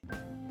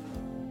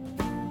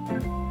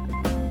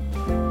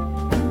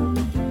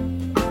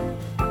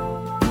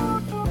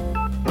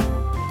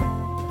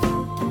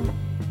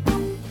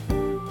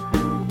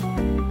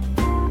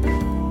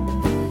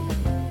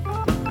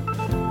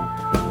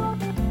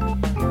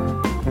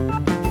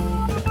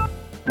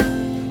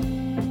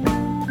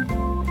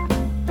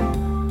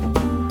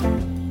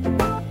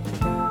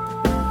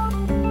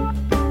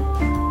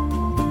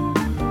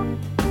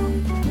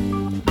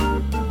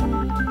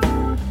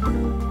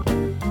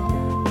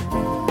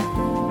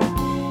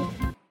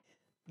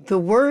The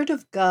Word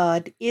of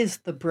God is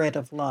the bread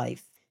of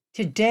life.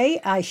 Today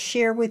I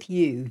share with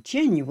you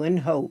Genuine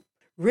Hope,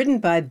 written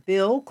by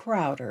Bill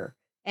Crowder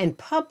and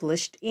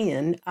published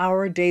in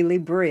Our Daily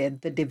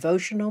Bread, the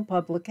devotional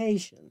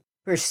publication.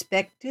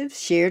 Perspectives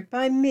shared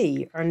by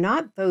me are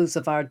not those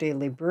of Our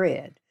Daily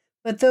Bread,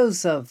 but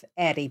those of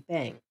Addie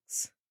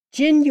Banks.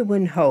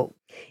 Genuine Hope.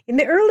 In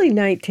the early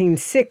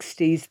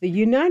 1960s, the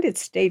United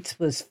States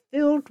was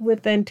filled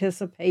with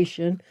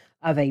anticipation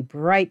of a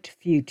bright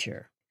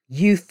future.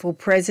 Youthful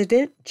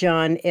President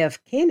John F.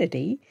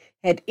 Kennedy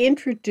had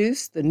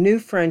introduced the New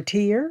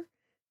Frontier,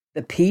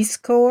 the Peace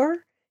Corps,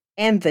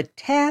 and the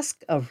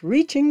task of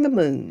reaching the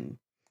moon.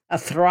 A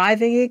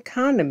thriving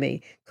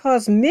economy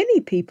caused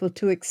many people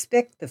to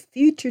expect the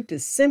future to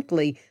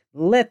simply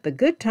let the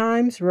good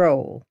times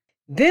roll.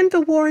 Then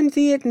the war in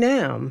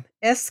Vietnam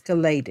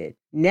escalated.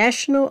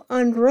 National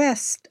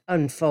unrest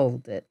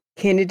unfolded.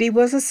 Kennedy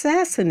was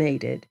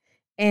assassinated,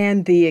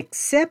 and the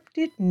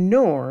accepted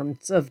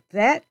norms of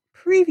that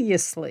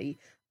previously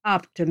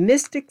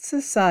optimistic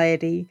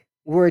society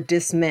were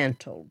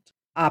dismantled.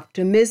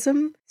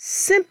 Optimism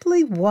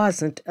simply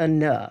wasn't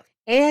enough,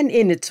 and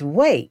in its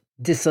wake,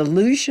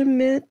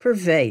 disillusionment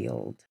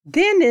prevailed.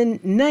 Then in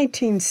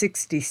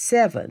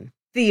 1967,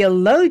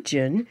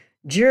 theologian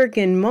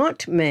Jürgen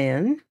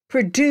Moltmann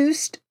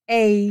produced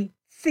a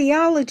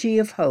theology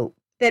of hope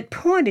that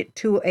pointed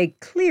to a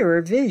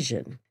clearer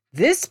vision.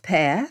 This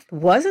path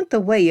wasn't the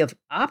way of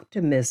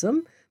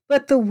optimism,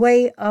 but the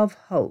way of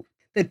hope.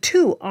 The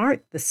two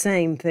aren't the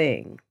same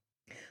thing.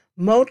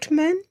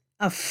 Moltmann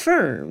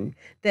affirmed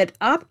that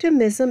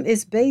optimism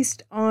is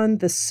based on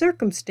the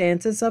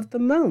circumstances of the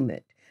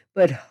moment,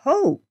 but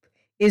hope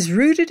is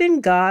rooted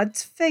in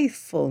God's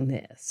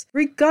faithfulness,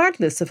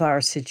 regardless of our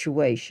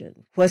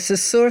situation. What's the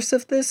source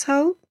of this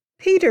hope?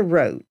 Peter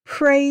wrote,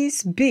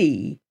 "Praise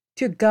be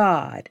to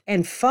God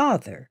and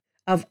Father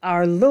of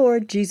our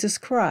Lord Jesus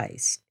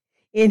Christ.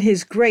 In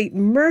his great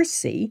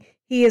mercy,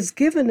 he has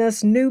given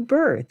us new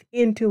birth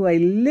into a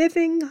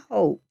living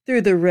hope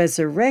through the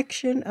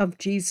resurrection of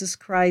Jesus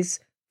Christ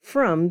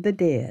from the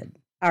dead.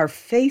 Our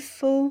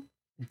faithful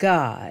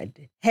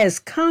God has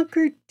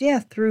conquered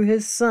death through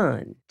his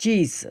Son,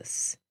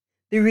 Jesus.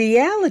 The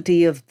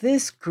reality of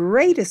this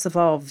greatest of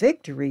all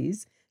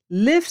victories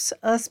lifts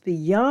us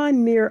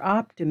beyond mere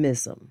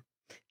optimism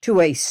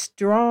to a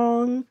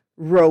strong,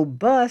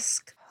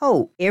 robust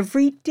hope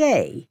every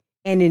day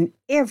and in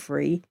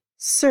every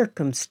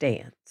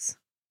circumstance."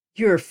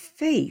 Your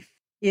faith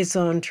is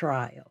on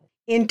trial.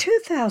 In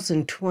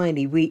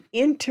 2020, we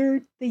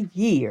entered the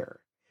year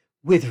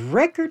with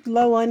record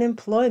low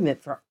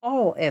unemployment for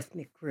all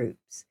ethnic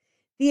groups.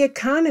 The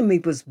economy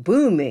was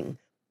booming,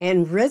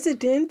 and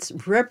residents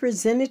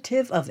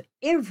representative of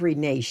every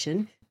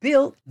nation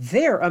built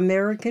their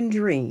American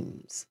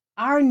dreams.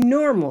 Our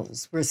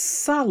normals were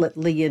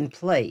solidly in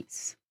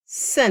place.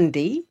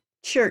 Sunday,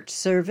 church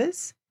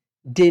service,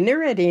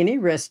 dinner at any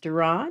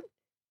restaurant,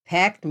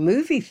 packed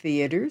movie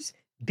theaters,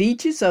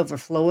 beaches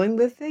overflowing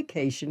with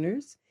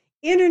vacationers.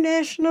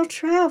 International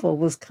travel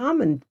was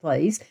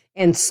commonplace,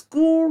 and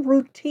school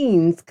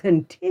routines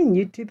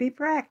continued to be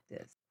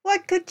practiced.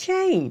 What could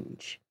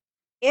change?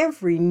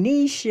 Every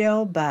knee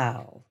shall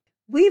bow.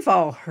 We've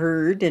all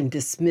heard and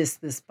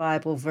dismissed this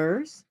Bible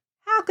verse.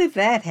 How could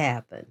that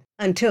happen?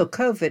 Until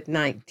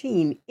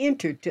COVID-19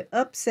 entered to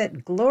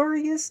upset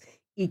glorious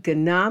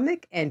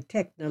economic and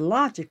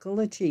technological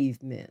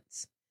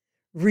achievements.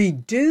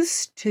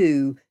 Reduced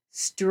to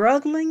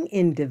struggling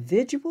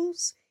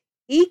individuals,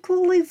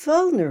 equally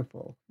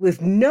vulnerable, with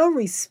no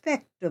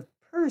respect of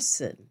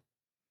person.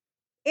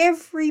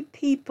 Every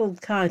people,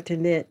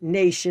 continent,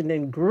 nation,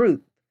 and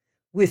group,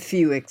 with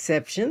few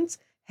exceptions,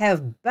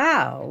 have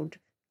bowed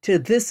to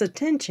this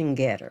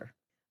attention-getter.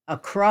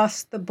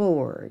 Across the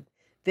board,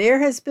 there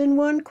has been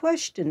one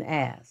question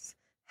asked: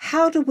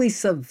 how do we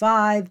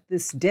survive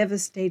this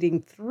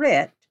devastating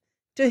threat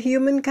to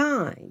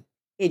humankind?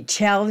 It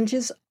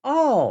challenges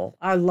all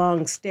our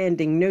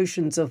long-standing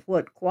notions of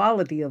what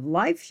quality of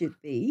life should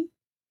be.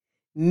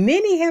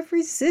 Many have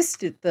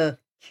resisted the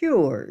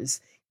cures,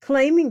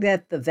 claiming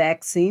that the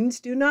vaccines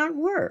do not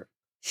work.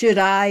 Should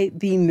I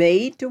be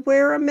made to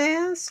wear a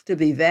mask to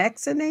be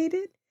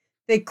vaccinated?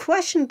 They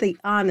question the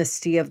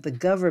honesty of the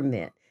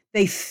government.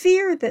 They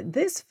fear that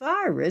this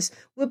virus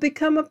will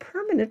become a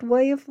permanent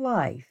way of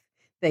life.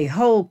 They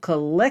hold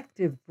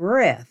collective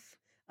breath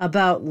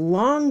about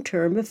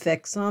long-term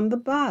effects on the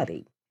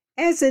body.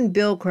 As in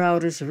Bill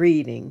Crowder's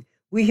reading,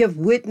 we have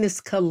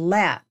witnessed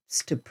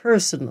collapse to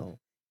personal,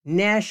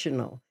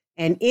 national,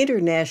 and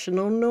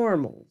international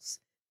normals.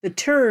 The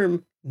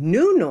term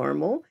new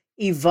normal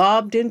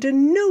evolved into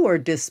newer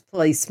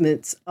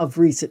displacements of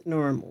recent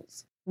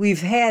normals.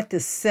 We've had to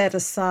set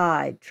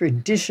aside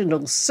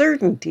traditional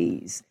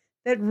certainties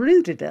that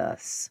rooted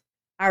us.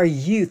 Our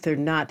youth are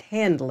not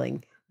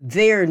handling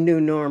their new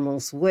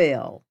normals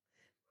well.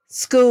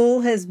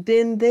 School has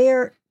been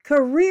their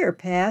career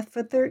path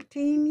for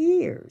 13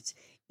 years.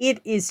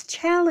 It is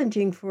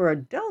challenging for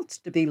adults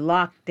to be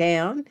locked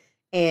down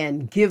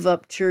and give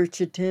up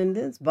church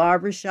attendance,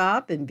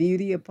 barbershop and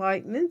beauty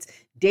appointments,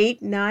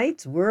 date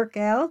nights,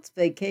 workouts,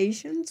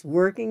 vacations,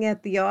 working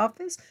at the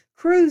office,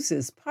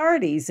 cruises,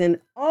 parties, and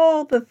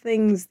all the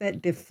things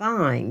that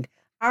defined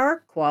our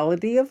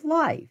quality of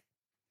life.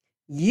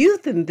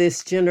 Youth in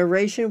this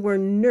generation were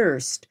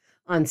nursed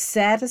on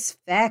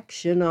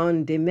satisfaction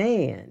on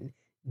demand,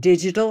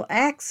 digital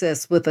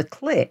access with a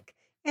click,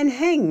 and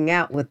hanging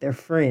out with their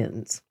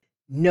friends.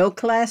 No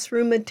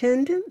classroom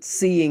attendance,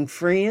 seeing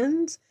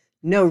friends,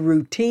 no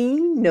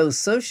routine, no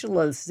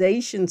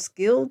socialization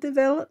skill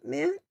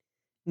development,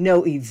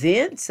 no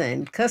events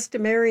and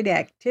customary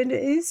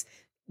activities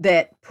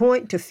that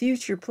point to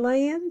future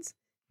plans,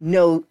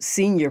 no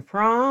senior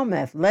prom,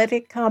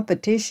 athletic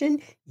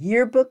competition,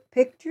 yearbook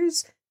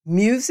pictures,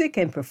 music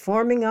and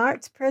performing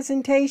arts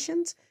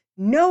presentations,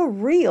 no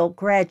real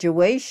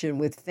graduation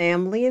with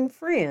family and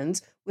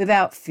friends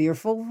without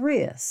fearful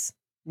risks.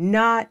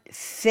 Not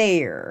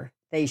fair,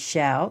 they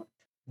shout,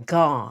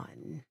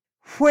 gone.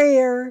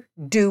 Where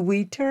do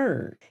we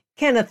turn?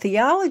 Can a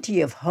theology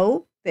of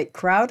hope that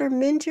Crowder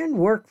mentioned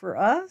work for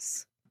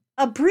us?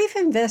 A brief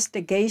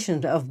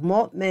investigation of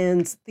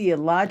Moltmann's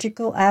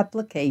theological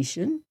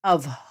application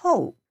of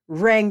hope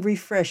rang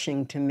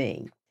refreshing to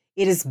me.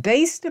 It is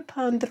based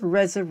upon the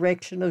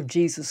resurrection of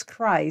Jesus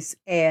Christ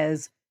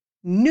as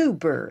new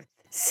birth,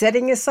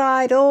 setting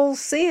aside old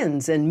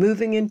sins and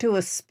moving into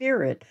a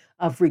spirit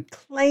of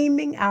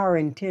reclaiming our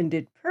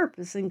intended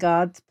purpose in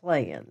God's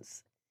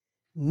plans.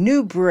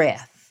 New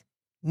breath,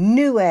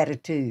 new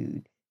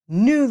attitude,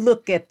 new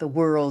look at the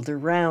world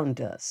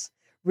around us,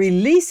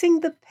 releasing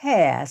the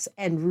past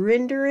and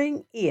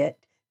rendering it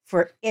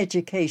for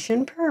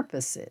education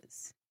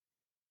purposes.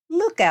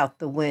 Look out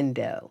the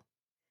window.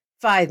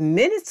 5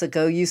 minutes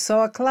ago, you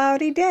saw a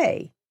cloudy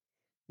day.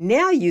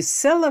 Now you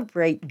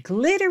celebrate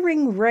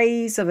glittering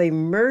rays of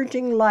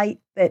emerging light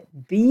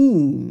that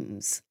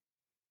beams.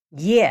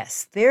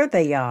 Yes, there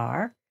they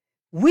are.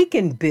 We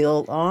can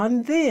build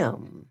on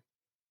them.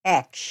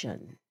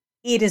 Action.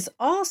 It is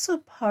also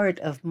part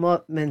of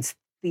Moltmann's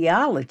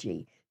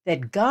theology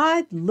that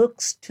God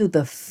looks to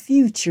the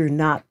future,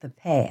 not the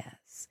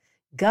past.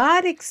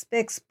 God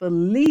expects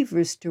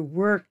believers to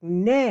work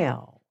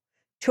now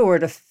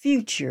toward a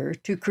future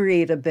to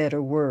create a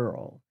better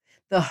world.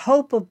 The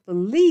hope of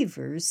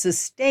believers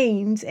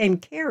sustains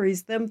and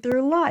carries them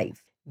through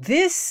life.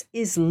 This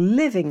is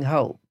living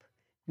hope,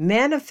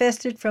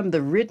 manifested from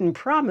the written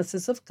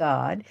promises of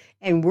God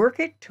and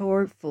working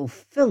toward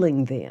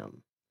fulfilling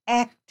them.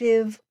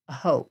 Active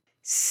hope,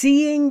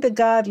 seeing the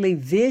godly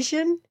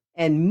vision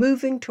and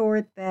moving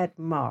toward that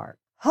mark.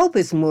 Hope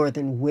is more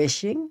than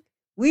wishing.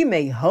 We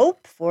may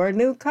hope for a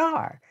new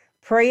car,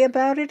 pray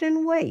about it,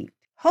 and wait.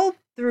 Hope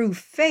through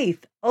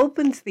faith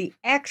opens the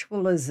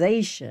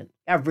actualization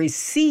of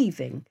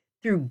receiving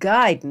through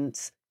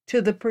guidance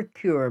to the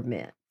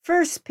procurement.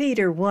 1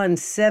 Peter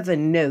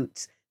 1:7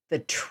 notes the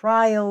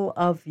trial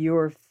of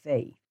your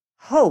faith.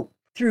 Hope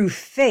through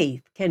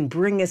faith can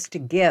bring us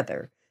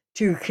together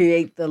to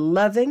create the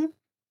loving,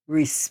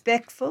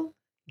 respectful,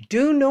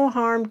 do no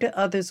harm to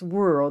others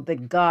world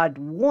that God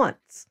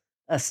wants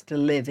us to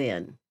live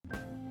in.